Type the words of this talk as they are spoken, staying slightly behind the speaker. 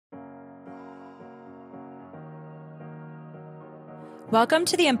Welcome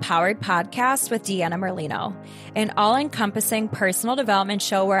to the Empowered Podcast with Deanna Merlino, an all-encompassing personal development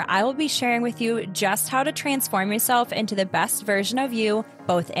show where I will be sharing with you just how to transform yourself into the best version of you,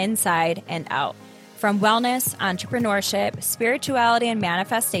 both inside and out. From wellness, entrepreneurship, spirituality, and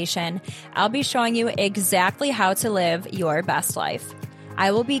manifestation, I'll be showing you exactly how to live your best life.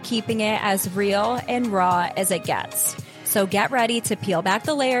 I will be keeping it as real and raw as it gets. So get ready to peel back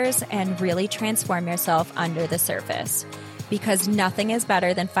the layers and really transform yourself under the surface. Because nothing is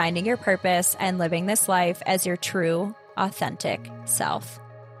better than finding your purpose and living this life as your true, authentic self.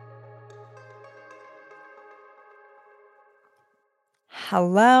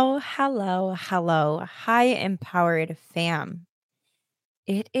 Hello. Hi, Empowered fam.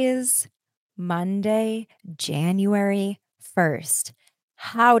 It is Monday, January 1st.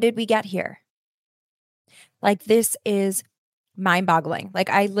 How did we get here? This is mind-boggling.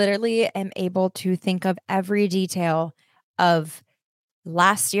 I literally am able to think of every detail of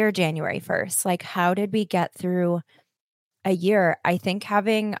last year, January 1st. How did we get through a year? I think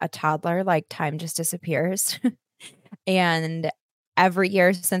having a toddler, time just disappears. And every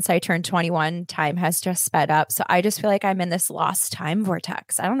year since I turned 21, time has just sped up. So I just feel like I'm in this lost time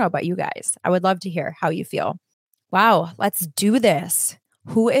vortex. I don't know about you guys. I would love to hear how you feel. Wow, let's do this.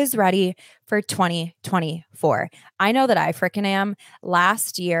 Who is ready for 2024? I know that I freaking am.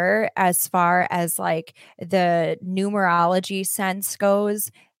 Last year, as far as the numerology sense goes,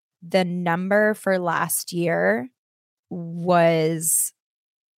 the number for last year was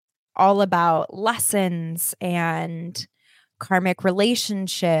all about lessons and karmic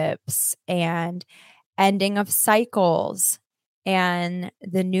relationships and ending of cycles. And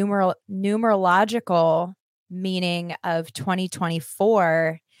the numerological meaning of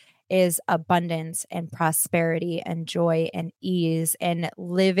 2024 is abundance and prosperity and joy and ease and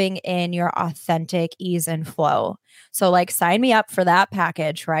living in your authentic ease and flow. So sign me up for that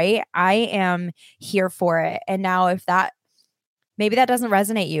package, right? I am here for it. And now if maybe that doesn't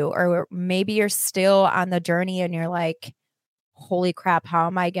resonate you, or maybe you're still on the journey and you're like, holy crap, how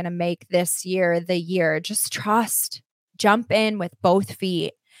am I going to make this year the year? Just trust, jump in with both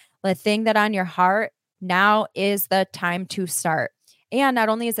feet. The thing that on your heart, now is the time to start. And not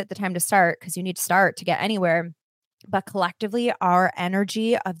only is it the time to start, because you need to start to get anywhere, but collectively, our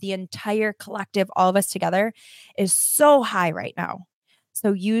energy of the entire collective, all of us together, is so high right now.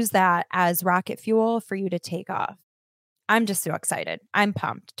 So use that as rocket fuel for you to take off. I'm just so excited. I'm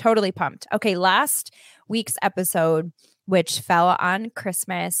pumped, totally pumped. Okay, last week's episode, which fell on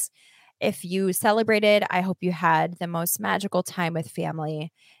Christmas. If you celebrated, I hope you had the most magical time with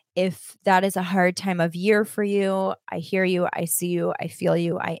family. If that is a hard time of year for you, I hear you, I see you, I feel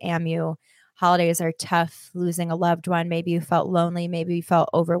you, I am you. Holidays are tough, losing a loved one. Maybe you felt lonely, maybe you felt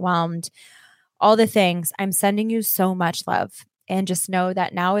overwhelmed. All the things. I'm sending you so much love. And just know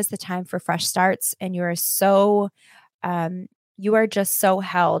that now is the time for fresh starts. And you are just so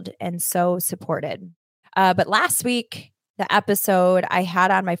held and so supported. But last week, the episode, I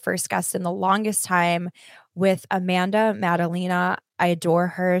had on my first guest in the longest time with Amanda Madalena. I adore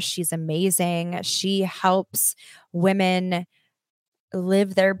her. She's amazing. She helps women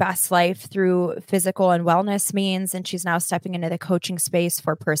live their best life through physical and wellness means. And she's now stepping into the coaching space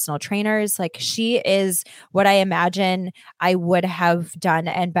for personal trainers. She is what I imagine I would have done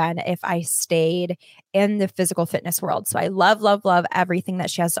and been if I stayed in the physical fitness world. So I love everything that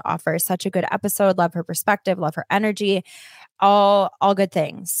she has to offer. Such a good episode. Love her perspective, love her energy, all good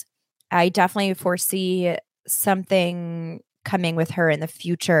things. I definitely foresee something coming with her in the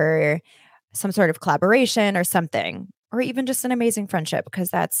future, some sort of collaboration or something, or even just an amazing friendship, because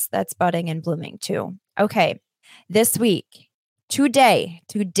that's budding and blooming too. Okay, this week, today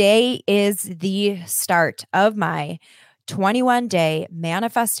is the start of my 21-day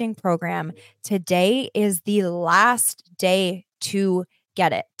manifesting program. Today is the last day to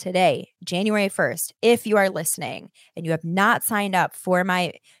get it. Today, January 1st. If you are listening and you have not signed up for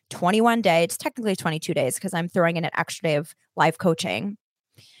my 21-day, it's technically 22 days because I'm throwing in an extra day of live coaching.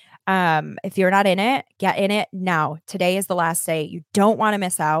 If you're not in it, get in it now. Today is the last day. You don't want to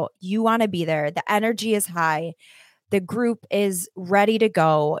miss out. You want to be there. The energy is high. The group is ready to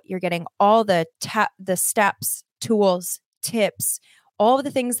go. You're getting all the steps, tools, tips, all of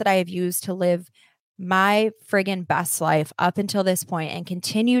the things that I have used to live my friggin' best life up until this point, and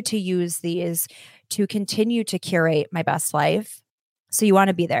continue to use these to continue to curate my best life. So you want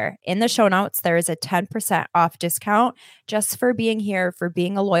to be there. In the show notes, there is a 10% off discount just for being here, for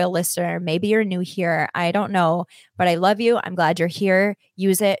being a loyal listener. Maybe you're new here. I don't know, but I love you. I'm glad you're here.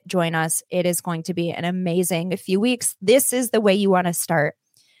 Use it. Join us. It is going to be an amazing few weeks. This is the way you want to start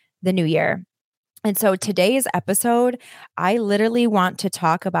the new year. And so today's episode, I literally want to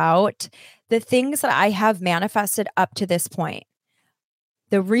talk about the things that I have manifested up to this point.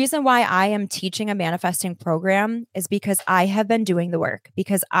 The reason why I am teaching a manifesting program is because I have been doing the work,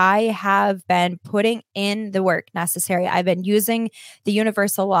 because I have been putting in the work necessary. I've been using the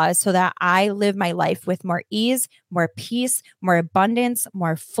universal laws so that I live my life with more ease, more peace, more abundance,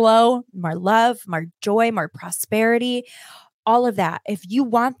 more flow, more love, more joy, more prosperity, all of that. If you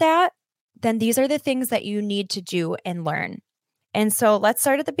want that, then these are the things that you need to do and learn. And so let's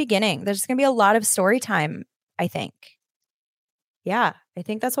start at the beginning. There's going to be a lot of story time, I think. Yeah, I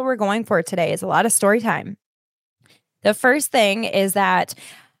think that's what we're going for today is a lot of story time. The first thing is that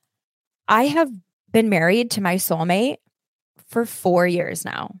I have been married to my soulmate for 4 years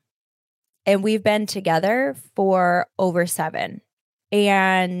now. And we've been together for over 7.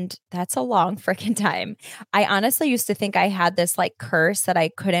 And that's a long freaking time. I honestly used to think I had this like curse that I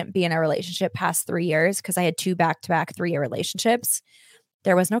couldn't be in a relationship past 3 years because I had 2 back-to-back 3-year relationships.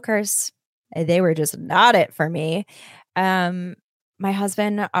 There was no curse. They were just not it for me. My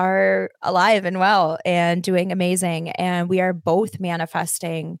husband are alive and well and doing amazing. And we are both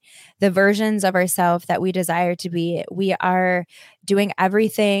manifesting the versions of ourselves that we desire to be. We are doing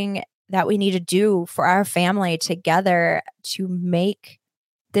everything that we need to do for our family together to make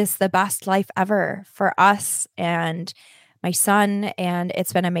this the best life ever for us and my son. And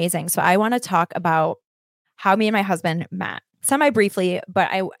it's been amazing. So I want to talk about how me and my husband met semi briefly, but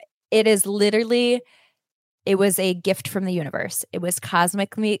it is literally, it was a gift from the universe. It was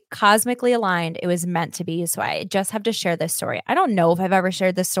cosmically aligned. It was meant to be. So I just have to share this story. I don't know if I've ever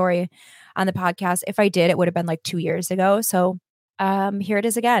shared this story on the podcast. If I did, it would have been like 2 years ago. So here it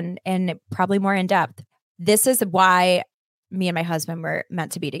is again, and probably more in depth. This is why me and my husband were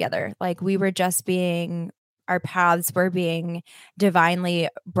meant to be together. Like we were just our paths were being divinely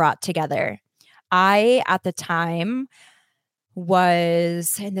brought together. I, at the time,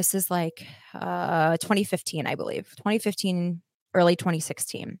 and this is like 2015, I believe, 2015, early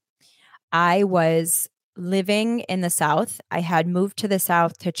 2016. I was living in the South. I had moved to the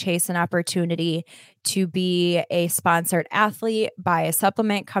South to chase an opportunity to be a sponsored athlete by a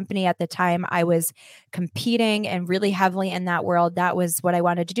supplement company. At the time, I was competing and really heavily in that world. That was what I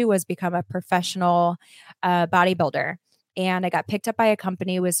wanted to do, was become a professional bodybuilder. And I got picked up by a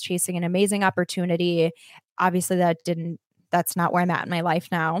company, was chasing an amazing opportunity. Obviously, that's not where I'm at in my life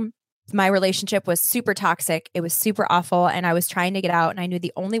now. My relationship was super toxic. It was super awful. And I was trying to get out. And I knew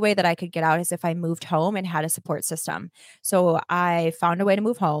the only way that I could get out is if I moved home and had a support system. So I found a way to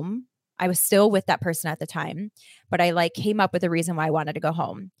move home. I was still with that person at the time, but I came up with a reason why I wanted to go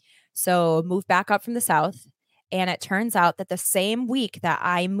home. So moved back up from the South. And it turns out that the same week that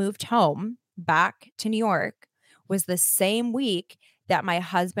I moved home back to New York was the same week that my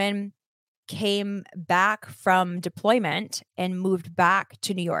husband came back from deployment and moved back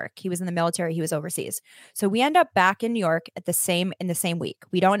to New York. He was in the military. He was overseas. So we end up back in New York in the same week.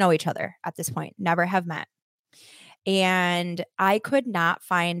 We don't know each other at this point, never have met. And I could not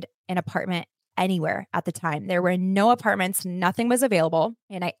find an apartment anywhere at the time. There were no apartments, nothing was available.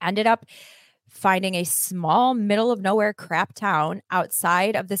 And I ended up finding a small middle of nowhere crap town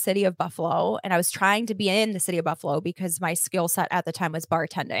outside of the city of Buffalo. And I was trying to be in the city of Buffalo because my skill set at the time was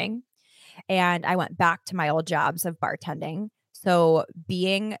bartending. And I went back to my old jobs of bartending. So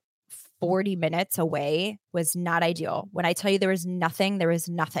being 40 minutes away was not ideal. When I tell you there was nothing, there was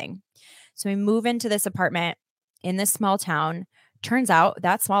nothing. So we move into this apartment in this small town. Turns out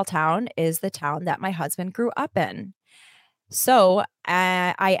that small town is the town that my husband grew up in. So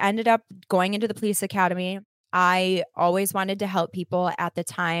I ended up going into the police academy. I always wanted to help people. At the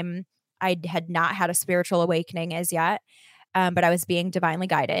time, I had not had a spiritual awakening as yet. But I was being divinely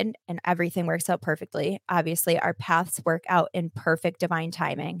guided and everything works out perfectly. Obviously, our paths work out in perfect divine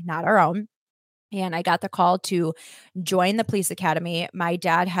timing, not our own. And I got the call to join the police academy. My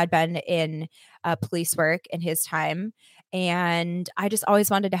dad had been in police work in his time. And I just always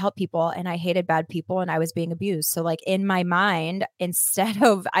wanted to help people. And I hated bad people and I was being abused. So in my mind,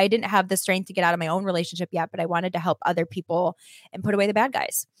 I didn't have the strength to get out of my own relationship yet, but I wanted to help other people and put away the bad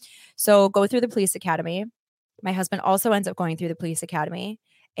guys. So go through the police academy. My husband also ends up going through the police academy.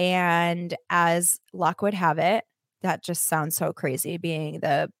 And as luck would have it, that just sounds so crazy being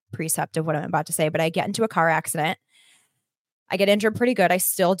the precept of what I'm about to say, but I get into a car accident. I get injured pretty good. I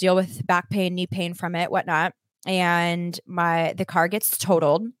still deal with back pain, knee pain from it, whatnot. And the car gets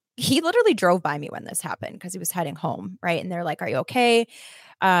totaled. He literally drove by me when this happened because he was heading home, right? And they're like, "Are you okay?"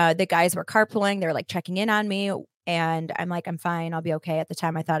 The guys were carpooling. They're checking in on me. And I'm like, "I'm fine. I'll be okay." At the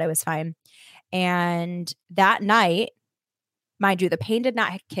time, I thought I was fine. And that night, Mind you, the pain did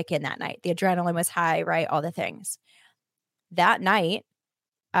not kick in that night. The adrenaline was high, right? All the things. That night,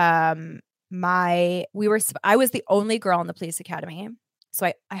 I was the only girl in the police academy.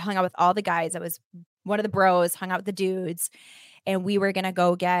 So I hung out with all the guys. I was one of the bros, hung out with the dudes, and we were going to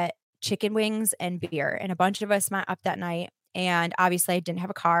go get chicken wings and beer. And a bunch of us met up that night. And obviously I didn't have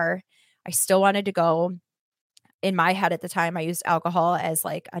a car. I still wanted to go. In my head at the time, I used alcohol as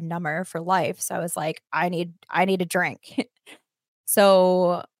like a number for life. So I was like, I need a drink.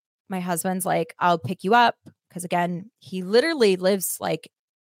 So my husband's like, I'll pick you up. Cause again, he literally lives like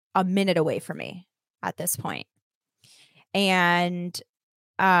a minute away from me at this point. And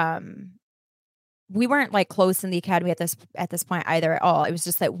we weren't like close in the academy at this point either at all. It was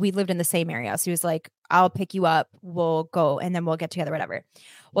just that we lived in the same area. So he was like, I'll pick you up, we'll go, and then we'll get together, whatever.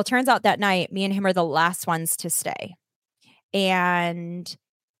 Well, it turns out that night, me and him are the last ones to stay. And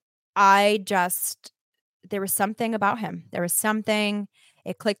there was something about him. There was something,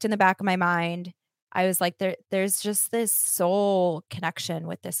 it clicked in the back of my mind. I was like, there's just this soul connection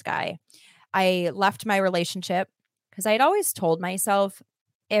with this guy. I left my relationship because I had always told myself,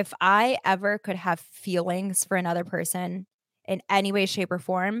 if I ever could have feelings for another person in any way, shape, or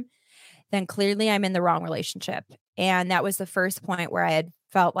form, then clearly I'm in the wrong relationship. And that was the first point where I had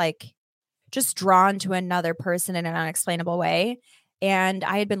felt like just drawn to another person in an unexplainable way. And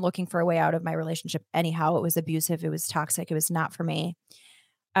I had been looking for a way out of my relationship anyhow. It was abusive. It was toxic. It was not for me.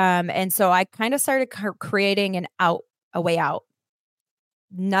 And so I kind of started creating a way out.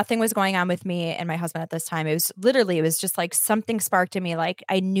 Nothing was going on with me and my husband at this time. It was just like something sparked in me. Like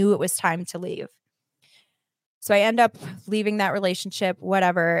I knew it was time to leave. So I end up leaving that relationship,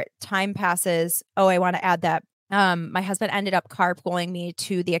 whatever. Time passes. Oh, I want to add that. My husband ended up carpooling me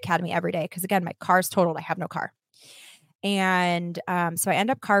to the academy every day. Cause again, my car's totaled. I have no car. And so I end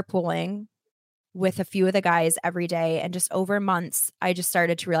up carpooling with a few of the guys every day. And just over months, I just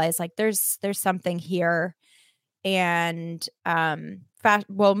started to realize like there's something here. And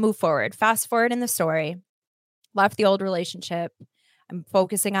we'll move forward. Fast forward in the story. Left the old relationship. I'm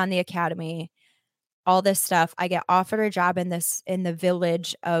focusing on the academy. All this stuff. I get offered a job in the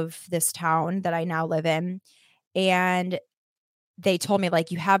village of this town that I now live in. And they told me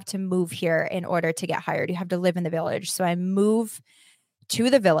like, you have to move here in order to get hired. You have to live in the village. So I move to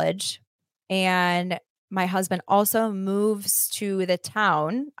the village, and my husband also moves to the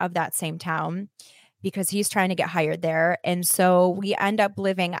town of that same town because he's trying to get hired there. And so we end up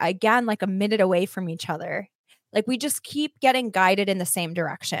living again, like a minute away from each other. Like we just keep getting guided in the same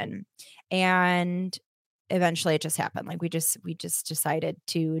direction. And eventually it just happened. Like we just decided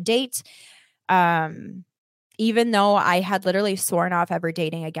to date. Even though I had literally sworn off ever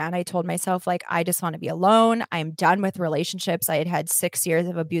dating again, I told myself, like, I just want to be alone. I'm done with relationships. I had 6 years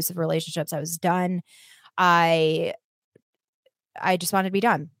of abusive relationships. I was done. I just wanted to be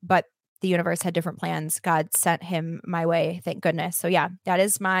done. But the universe had different plans. God sent him my way. Thank goodness. So yeah, that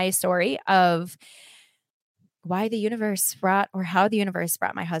is my story of how the universe brought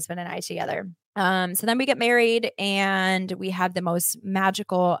my husband and I together. So then we get married and we have the most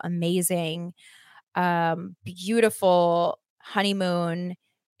magical, amazing, beautiful honeymoon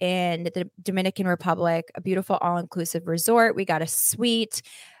in the Dominican Republic, a beautiful all-inclusive resort. We got a suite.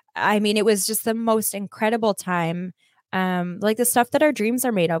 I mean, it was just the most incredible time. Like the stuff that our dreams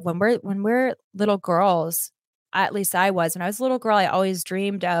are made of when we're little girls, at least I was. When I was a little girl, I always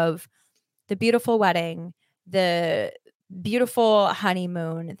dreamed of the beautiful wedding, the beautiful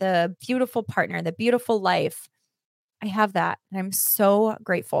honeymoon, the beautiful partner, the beautiful life. I have that. And I'm so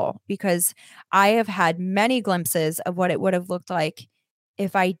grateful because I have had many glimpses of what it would have looked like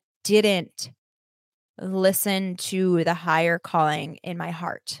if I didn't listen to the higher calling in my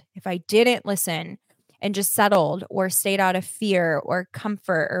heart. If I didn't listen and just settled or stayed out of fear or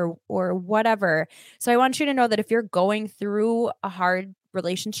comfort or whatever. So I want you to know that if you're going through a hard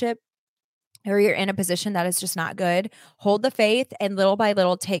relationship or you're in a position that is just not good, hold the faith and little by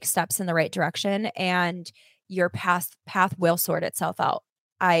little take steps in the right direction, and your path will sort itself out.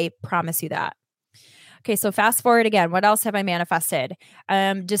 I promise you that. Okay, so fast forward again. What else have I manifested?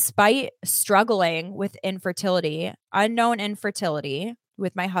 Despite struggling with unknown infertility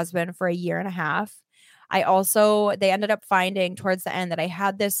with my husband for 1.5 years, they ended up finding towards the end that I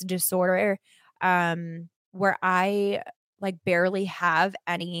had this disorder where I like barely have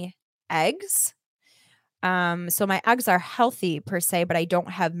any eggs. So my eggs are healthy per se, but I don't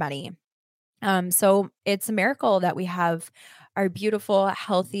have many. So it's a miracle that we have our beautiful,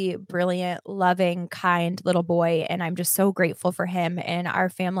 healthy, brilliant, loving, kind little boy. And I'm just so grateful for him. And our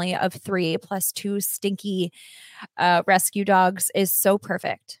family of 3 plus 2 stinky rescue dogs is so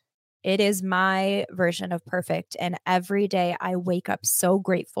perfect. It is my version of perfect. And every day I wake up so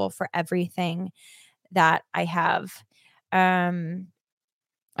grateful for everything that I have. Um,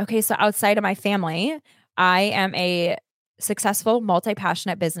 okay, so outside of my family, I am a successful,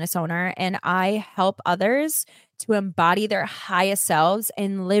 multi-passionate business owner, and I help others to embody their highest selves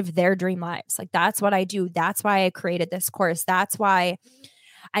and live their dream lives. Like that's what I do. That's why I created this course. That's why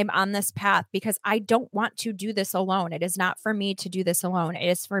I'm on this path, because I don't want to do this alone. It is not for me to do this alone. It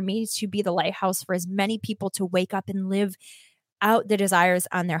is for me to be the lighthouse for as many people to wake up and live out the desires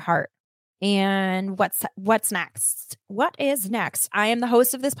on their heart. And what's next? What is next? I am the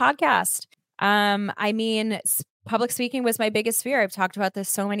host of this podcast. I mean, public speaking was my biggest fear. I've talked about this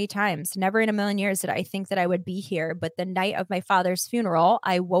so many times. Never in a million years did I think that I would be here. But the night of my father's funeral,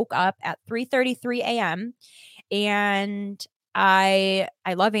 I woke up at 3:33 a.m. and I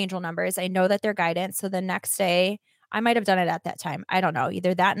love angel numbers. I know that they're guidance. So the next day, I might have done it at that time. I don't know.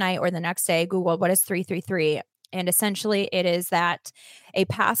 Either that night or the next day, Google what is 333. And essentially, it is that a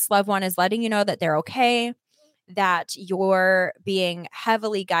past loved one is letting you know that they're okay, that you're being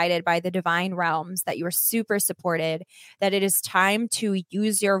heavily guided by the divine realms, that you're super supported, that it is time to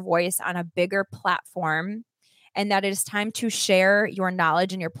use your voice on a bigger platform, and that it is time to share your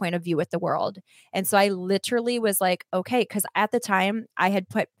knowledge and your point of view with the world. And so I literally was like, okay, because at the time I had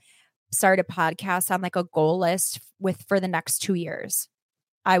started podcasts on like a goal list for the next 2 years.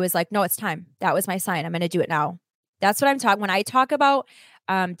 I was like, no, it's time. That was my sign. I'm going to do it now. That's what I'm talking. When I talk about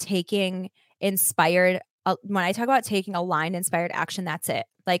taking inspired, when I talk about taking aligned inspired action, that's it.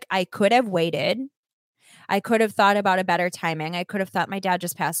 Like I could have waited. I could have thought about a better timing. I could have thought my dad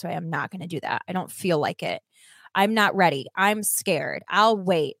just passed away. I'm not going to do that. I don't feel like it. I'm not ready. I'm scared. I'll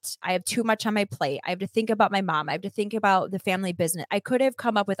wait. I have too much on my plate. I have to think about my mom. I have to think about the family business. I could have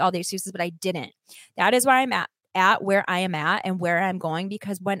come up with all the excuses, but I didn't. That is where I'm at where I am at and where I'm going,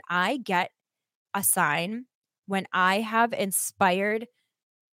 because when I get a sign, when I have inspired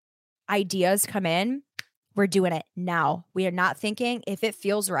ideas come in, we're doing it now. We are not thinking if it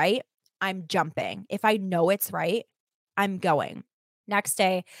feels right, I'm jumping. If I know it's right, I'm going. Next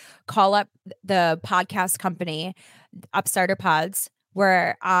day, call up the podcast company, Upstarter Pods,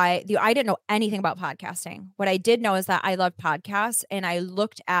 where I didn't know anything about podcasting. What I did know is that I love podcasts, and I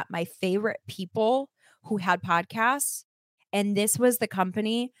looked at my favorite people who had podcasts, and this was the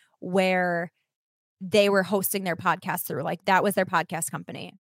company where they were hosting their podcast through. Like that was their podcast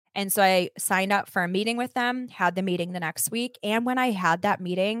company. And so I signed up for a meeting with them, had the meeting the next week. And when I had that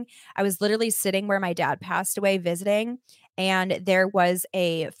meeting, I was literally sitting where my dad passed away visiting, and there was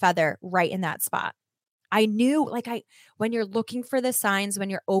a feather right in that spot. I knew, when you're looking for the signs, when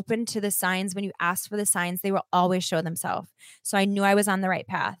you're open to the signs, when you ask for the signs, they will always show themselves. So I knew I was on the right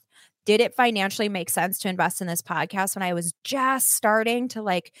path. Did it financially make sense to invest in this podcast when I was just starting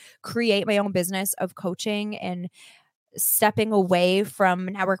to create my own business of coaching and stepping away from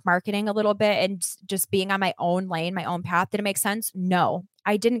network marketing a little bit and just being on my own lane, my own path? Did it make sense? No,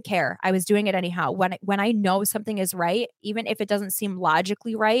 I didn't care. I was doing it anyhow. When I know something is right, even if it doesn't seem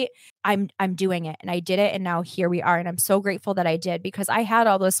logically right, I'm doing it. And I did it. And now here we are. And I'm so grateful that I did, because I had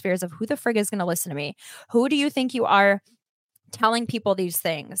all those fears of who the frig is going to listen to me? Who do you think you are telling people these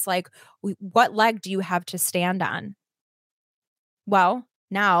things? Like, what leg do you have to stand on? Well,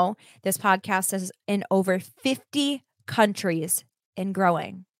 now this podcast is in over 50 countries and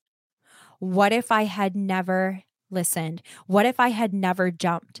growing. What if I had never listened? What if I had never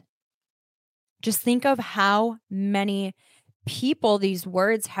jumped? Just think of how many people these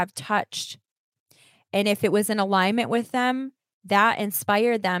words have touched. And if it was in alignment with them, that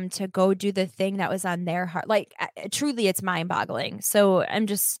inspired them to go do the thing that was on their heart. Truly, it's mind-boggling. So I'm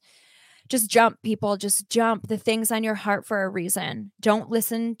just jump, people. Just jump. The things on your heart for a reason. Don't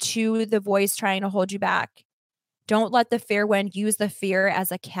listen to the voice trying to hold you back. Don't let the fear win. Use the fear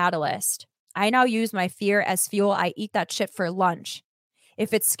as a catalyst. I now use my fear as fuel. I eat that shit for lunch.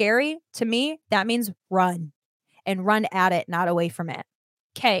 If it's scary to me, that means run, and run at it, not away from it.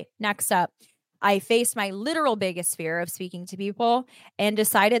 Okay, next up. I faced my literal biggest fear of speaking to people and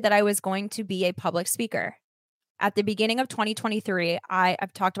decided that I was going to be a public speaker. At the beginning of 2023,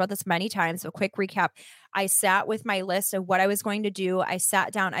 I've talked about this many times, so quick recap. I sat with my list of what I was going to do. I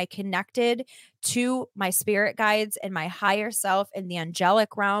sat down, I connected to my spirit guides and my higher self in the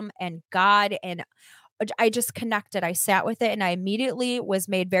angelic realm and God, and I just connected. I sat with it, and I immediately was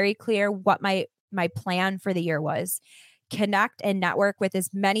made very clear what my plan for the year was. Connect and network with as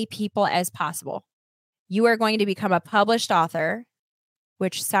many people as possible. You are going to become a published author,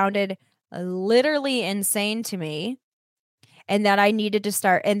 which sounded literally insane to me, and that I needed to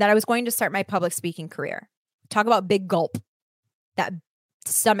start, and that I was going to start my public speaking career. Talk about big gulp. That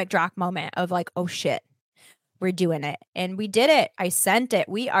stomach drop moment of like, oh shit, we're doing it. And we did it. I sent it.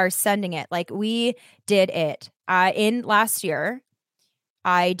 We are sending it. Like we did it. In last year,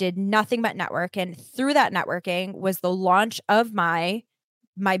 I did nothing but network. And through that networking was the launch of my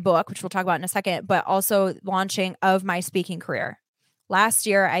book, which we'll talk about in a second, but also launching of my speaking career. Last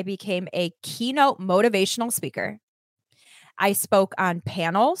year, I became a keynote motivational speaker. I spoke on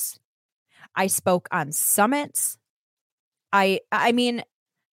panels. I spoke on summits. I mean,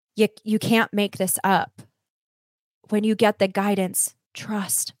 you can't make this up. When you get the guidance,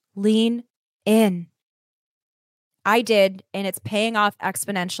 trust, lean in. I did, and it's paying off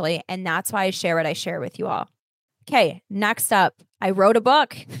exponentially. And that's why I share what I share with you all. Okay, next up, I wrote a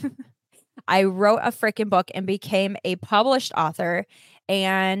book. I wrote a freaking book and became a published author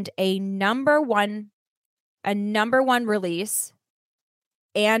and a number one release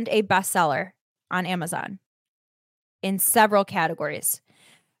and a bestseller on Amazon in several categories.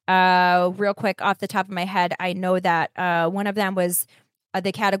 Real quick off the top of my head, I know that one of them was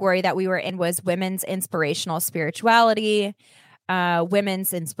the category that we were in was women's inspirational spirituality,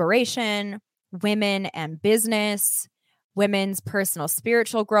 women's inspiration, women and business, women's personal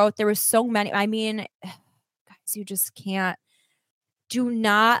spiritual growth. There was so many. I mean, guys, you just can't. Do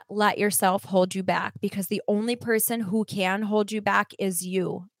not let yourself hold you back, because the only person who can hold you back is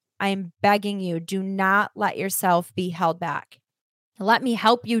you. I'm begging you, do not let yourself be held back. Let me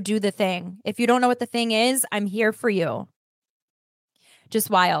help you do the thing. If you don't know what the thing is, I'm here for you. Just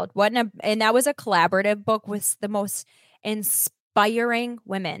wild. And that was a collaborative book with the most inspiring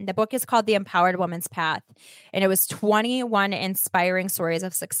women. The book is called The Empowered Woman's Path. And it was 21 inspiring stories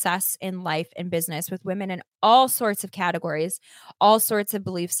of success in life and business with women in all sorts of categories, all sorts of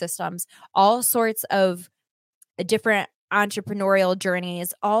belief systems, all sorts of different entrepreneurial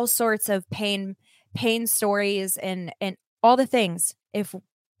journeys, all sorts of pain stories, and all the things. If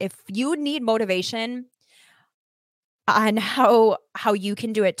you need motivation on how you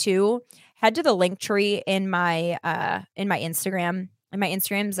can do it too, head to the link tree in my Instagram. And my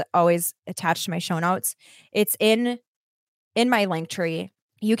Instagram's always attached to my show notes. It's in my link tree.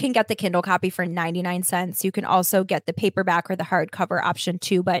 You can get the Kindle copy for 99 cents. You can also get the paperback or the hardcover option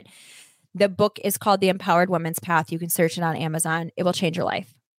too. But the book is called The Empowered Woman's Path. You can search it on Amazon. It will change your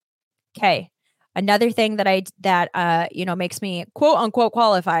life. Okay. Another thing that makes me quote unquote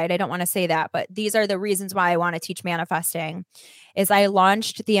qualified. I don't want to say that, but these are the reasons why I want to teach manifesting. Is I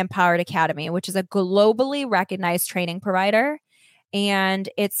launched the Empowered Academy, which is a globally recognized training provider, and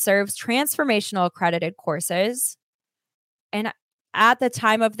it serves transformational accredited courses. And at the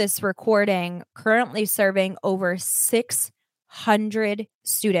time of this recording, currently serving over 600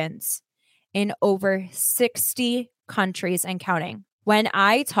 students in over 60 countries and counting. When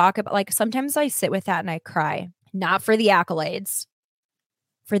I talk about, like, sometimes I sit with that and I cry, not for the accolades,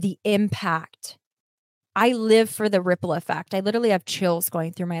 for the impact. I live for the ripple effect. I literally have chills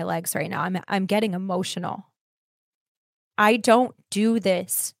going through my legs right now. I'm getting emotional. I don't do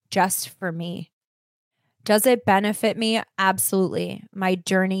this just for me. Does it benefit me? Absolutely. My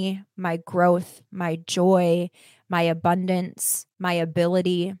journey, my growth, my joy, my abundance, my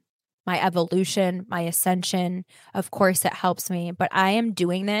ability, my evolution, my ascension. Of course, it helps me, but I am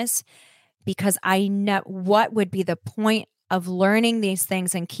doing this because I know what would be the point of learning these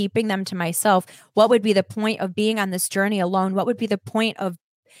things and keeping them to myself. What would be the point of being on this journey alone? What would be the point of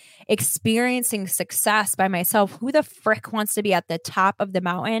experiencing success by myself? Who the frick wants to be at the top of the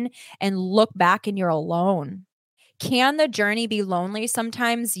mountain and look back and you're alone? Can the journey be lonely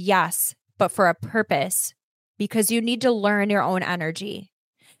sometimes? Yes, but for a purpose, because you need to learn your own energy.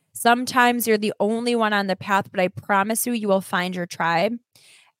 Sometimes you're the only one on the path, but I promise you will find your tribe,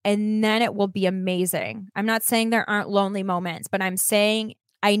 and then it will be amazing. I'm not saying there aren't lonely moments, but I'm saying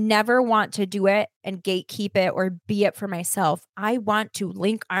I never want to do it and gatekeep it or be it for myself. I want to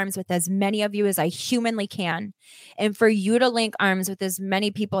link arms with as many of you as I humanly can, and for you to link arms with as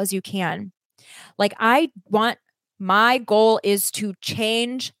many people as you can. Like, my goal is to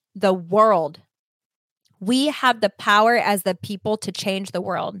change the world. We have the power as the people to change the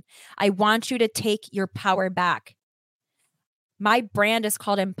world. I want you to take your power back. My brand is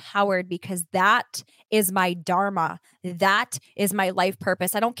called Empowered because that is my dharma. That is my life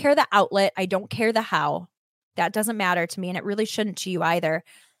purpose. I don't care the outlet. I don't care the how. That doesn't matter to me, and it really shouldn't to you either.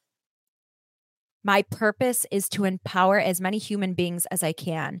 My purpose is to empower as many human beings as I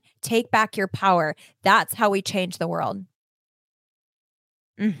can. Take back your power. That's how we change the world.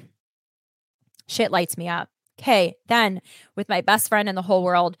 Shit lights me up. Okay, then with my best friend in the whole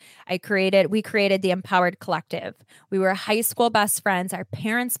world, we created the Empowered Collective. We were high school best friends. Our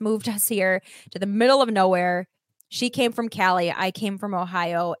parents moved us here to the middle of nowhere She came from Cali. I came from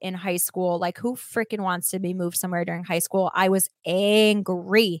Ohio in high school. Like, who freaking wants to be moved somewhere during high school? I was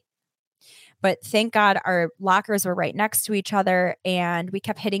angry. But thank God our lockers were right next to each other and we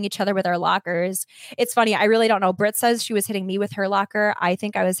kept hitting each other with our lockers. It's funny. I really don't know. Britt says she was hitting me with her locker. I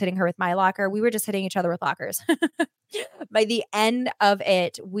think I was hitting her with my locker. We were just hitting each other with lockers. By the end of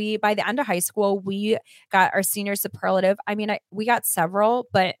high school, we got our senior superlative. I mean, we got several,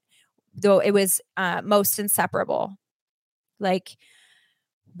 but though it was most inseparable. Like,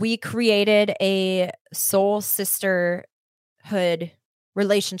 we created a soul sisterhood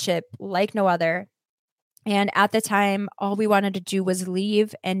relationship like no other. And at the time, all we wanted to do was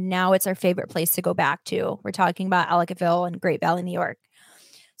leave. And now it's our favorite place to go back to. We're talking about Ellicottville and Great Valley, New York.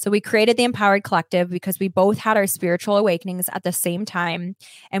 So we created the Empowered Collective because we both had our spiritual awakenings at the same time.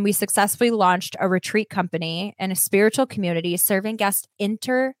 And we successfully launched a retreat company and a spiritual community serving guests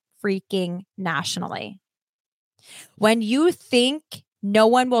freaking nationally. When you think no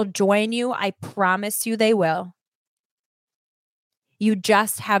one will join you, I promise you they will. You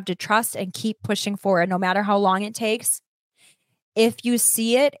just have to trust and keep pushing forward, no matter how long it takes. If you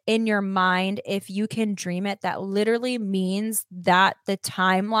see it in your mind, if you can dream it, that literally means that the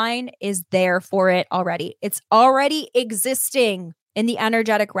timeline is there for it already. It's already existing in the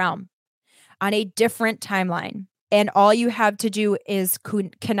energetic realm on a different timeline. And all you have to do is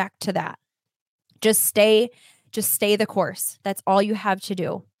connect to that. Just stay the course. That's all you have to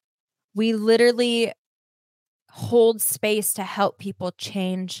do. We literally hold space to help people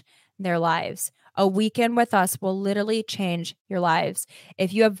change their lives. A weekend with us will literally change your lives.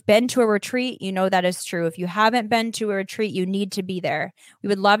 If you have been to a retreat, you know that is true. If you haven't been to a retreat, you need to be there. We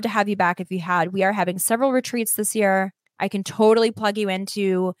would love to have you back if you had. We are having several retreats this year. I can totally plug you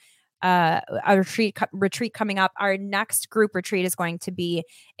into a retreat coming up. Our next group retreat is going to be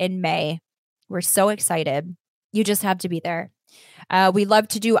in May. We're so excited. You just have to be there. We love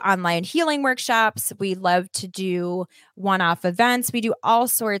to do online healing workshops. We love to do one-off events. We do all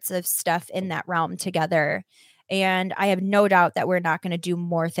sorts of stuff in that realm together. And I have no doubt that we're not going to do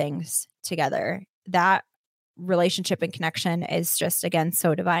more things together. That relationship and connection is just, again,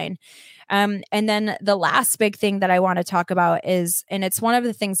 so divine. And then the last big thing that I want to talk about is, and it's one of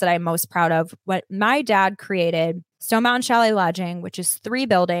the things that I'm most proud of, what my dad created, Stone Mountain Chalet Lodging, which is 3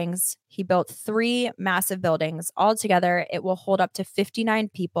 buildings. He built 3 massive buildings all together. It will hold up to 59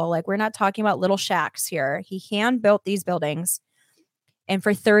 people. Like, we're not talking about little shacks here. He hand built these buildings and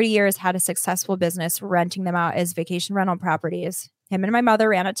for 30 years had a successful business renting them out as vacation rental properties. Him and my mother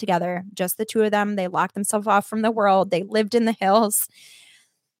ran it together, just the two of them. They locked themselves off from the world. They lived in the hills.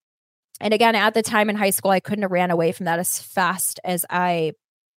 And again, at the time in high school, I couldn't have ran away from that as fast as I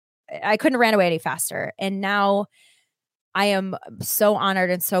couldn't have ran away any faster. And now I am so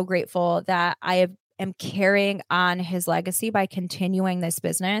honored and so grateful that am carrying on his legacy by continuing this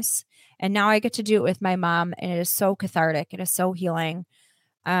business. And now I get to do it with my mom. And it is so cathartic. It is so healing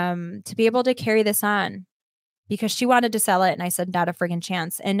to be able to carry this on, because she wanted to sell it. And I said, not a friggin'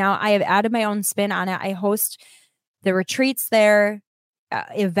 chance. And now I have added my own spin on it. I host the retreats there,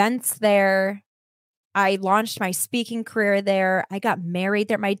 events there. I launched my speaking career there. I got married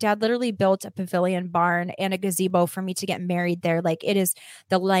there. My dad literally built a pavilion barn and a gazebo for me to get married there. Like,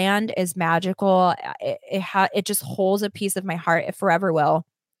 the land is magical. It just holds a piece of my heart. It forever will.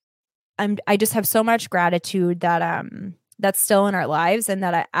 I just have so much gratitude that that's still in our lives, and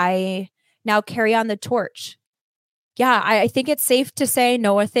that I now carry on the torch. Yeah, I think it's safe to say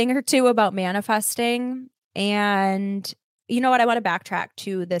know a thing or two about manifesting. And you know what? I want to backtrack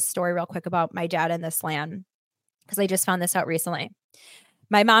to this story real quick about my dad and this land, because I just found this out recently.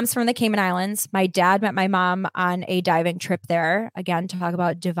 My mom's from the Cayman Islands. My dad met my mom on a diving trip there. Again, talk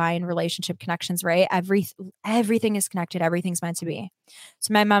about divine relationship connections, right? Everything is connected. Everything's meant to be.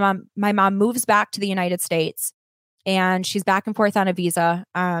 So my mom moves back to the United States, and she's back and forth on a visa.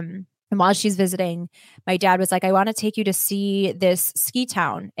 And while she's visiting, my dad was like, I want to take you to see this ski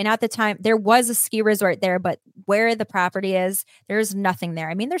town. And at the time, there was a ski resort there, but where the property is, there's nothing there.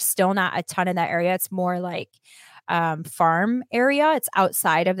 I mean, there's still not a ton in that area. It's more like farm area. It's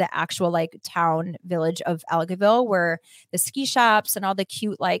outside of the actual like town village of Ellicottville, where the ski shops and all the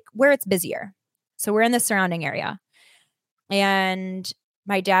cute, like where it's busier. So we're in the surrounding area. And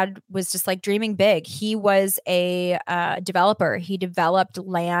my dad was just like dreaming big. He was a developer. He developed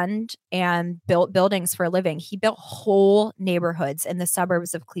land and built buildings for a living. He built whole neighborhoods in the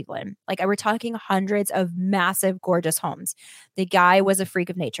suburbs of Cleveland. Like, we're talking hundreds of massive, gorgeous homes. The guy was a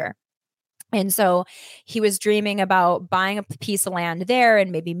freak of nature. And so he was dreaming about buying a piece of land there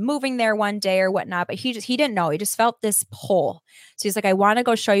and maybe moving there one day or whatnot. But he didn't know. He just felt this pull. So he's like, I want to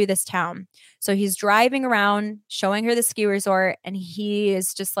go show you this town. So he's driving around, showing her the ski resort. And he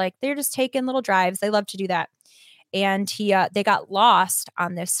is just like, they're just taking little drives. They love to do that. And they got lost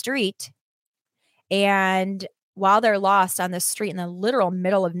on this street. And while they're lost on this street in the literal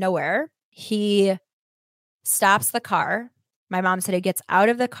middle of nowhere, he stops the car. My mom said he gets out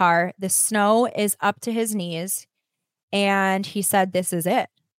of the car. The snow is up to his knees. And he said, this is it.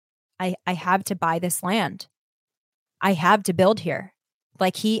 I have to buy this land. I have to build here.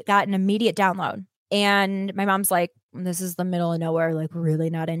 Like, he got an immediate download. And my mom's like, this is the middle of nowhere, like really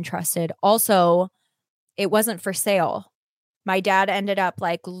not interested. Also, it wasn't for sale. My dad ended up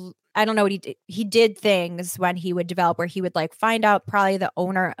like, I don't know what he did. He did things when he would develop where he would like find out probably the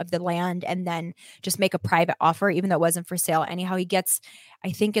owner of the land and then just make a private offer, even though it wasn't for sale. Anyhow, he gets,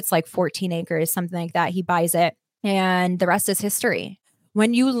 I think it's like 14 acres, something like that. He buys it and the rest is history.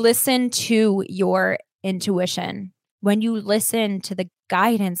 When you listen to your intuition, when you listen to the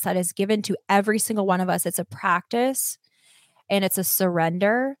guidance that is given to every single one of us, it's a practice and it's a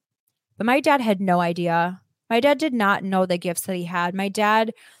surrender. But my dad had no idea. My dad did not know the gifts that he had. My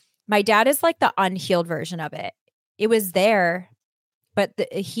dad is like the unhealed version of it. It was there, but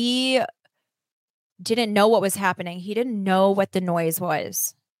he didn't know what was happening. He didn't know what the noise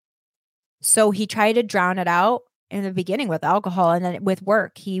was. So he tried to drown it out in the beginning with alcohol and then with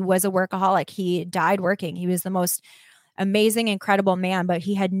work. He was a workaholic. He died working. He was the most amazing, incredible man, but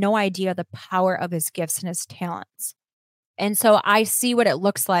he had no idea the power of his gifts and his talents. And so I see what it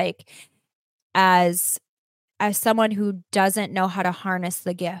looks like as someone who doesn't know how to harness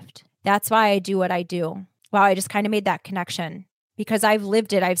the gift. That's why I do what I do. Wow, I just kind of made that connection because I've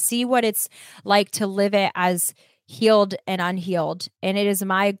lived it. I've seen what it's like to live it as healed and unhealed. And it is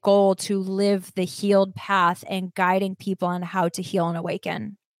my goal to live the healed path and guiding people on how to heal and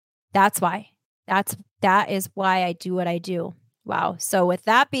awaken. That's why. That is why I do what I do. Wow. So with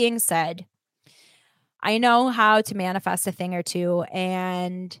that being said, I know how to manifest a thing or two,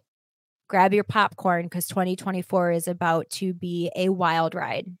 and grab your popcorn because 2024 is about to be a wild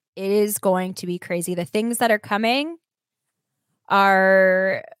ride. It is going to be crazy. The things that are coming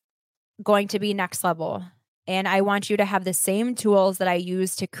are going to be next level. And I want you to have the same tools that I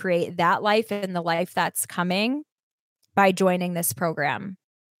use to create that life and the life that's coming by joining this program.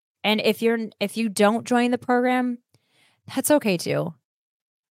 And if you don't join the program, that's okay too.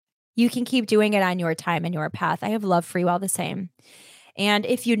 You can keep doing it on your time and your path. I have love for you all the same. And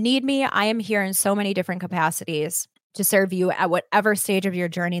if you need me, I am here in so many different capacities to serve you at whatever stage of your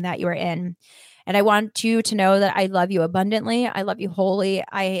journey that you are in. And I want you to know that I love you abundantly. I love you wholly.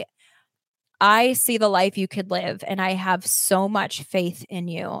 I see the life you could live, and I have so much faith in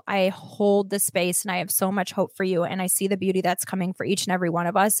you. I hold the space and I have so much hope for you. And I see the beauty that's coming for each and every one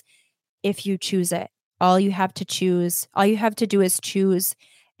of us if you choose it. All you have to do is choose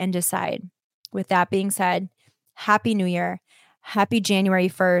and decide. With that being said, Happy New Year. Happy January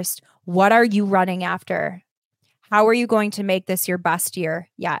 1st. What are you running after? How are you going to make this your best year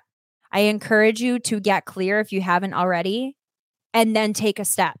yet? I encourage you to get clear if you haven't already, and then take a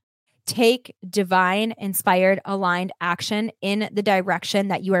step. Take divine, inspired, aligned action in the direction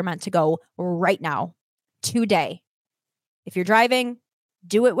that you are meant to go right now, today. If you're driving,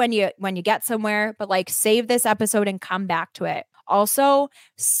 do it when you get somewhere, but like save this episode and come back to it. Also,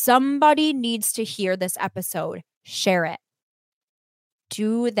 somebody needs to hear this episode. Share it.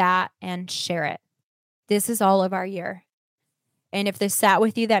 Do that and share it. This is all of our year. And if this sat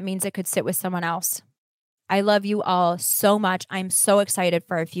with you, that means it could sit with someone else. I love you all so much. I'm so excited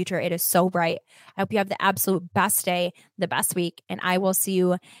for our future. It is so bright. I hope you have the absolute best day, the best week, and I will see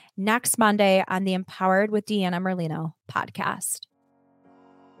you next Monday on the Empowered with Deanna Merlino podcast.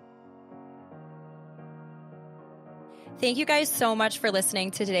 Thank you guys so much for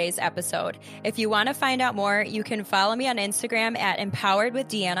listening to today's episode. If you want to find out more, you can follow me on Instagram at Empowered with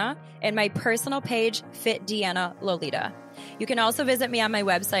Deanna and my personal page, Fit Deanna Lolita. You can also visit me on my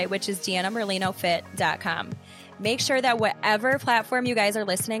website, which is deannamerlinofit.com. Make sure that whatever platform you guys are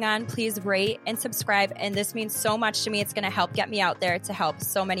listening on, please rate and subscribe. And this means so much to me. It's going to help get me out there to help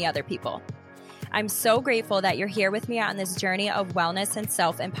so many other people. I'm so grateful that you're here with me on this journey of wellness and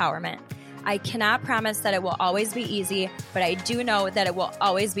self-empowerment. I cannot promise that it will always be easy, but I do know that it will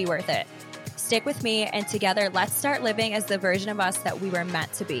always be worth it. Stick with me, and together, let's start living as the version of us that we were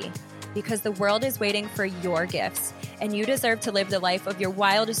meant to be. Because the world is waiting for your gifts, and you deserve to live the life of your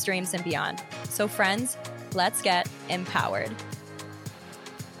wildest dreams and beyond. So friends, let's get empowered.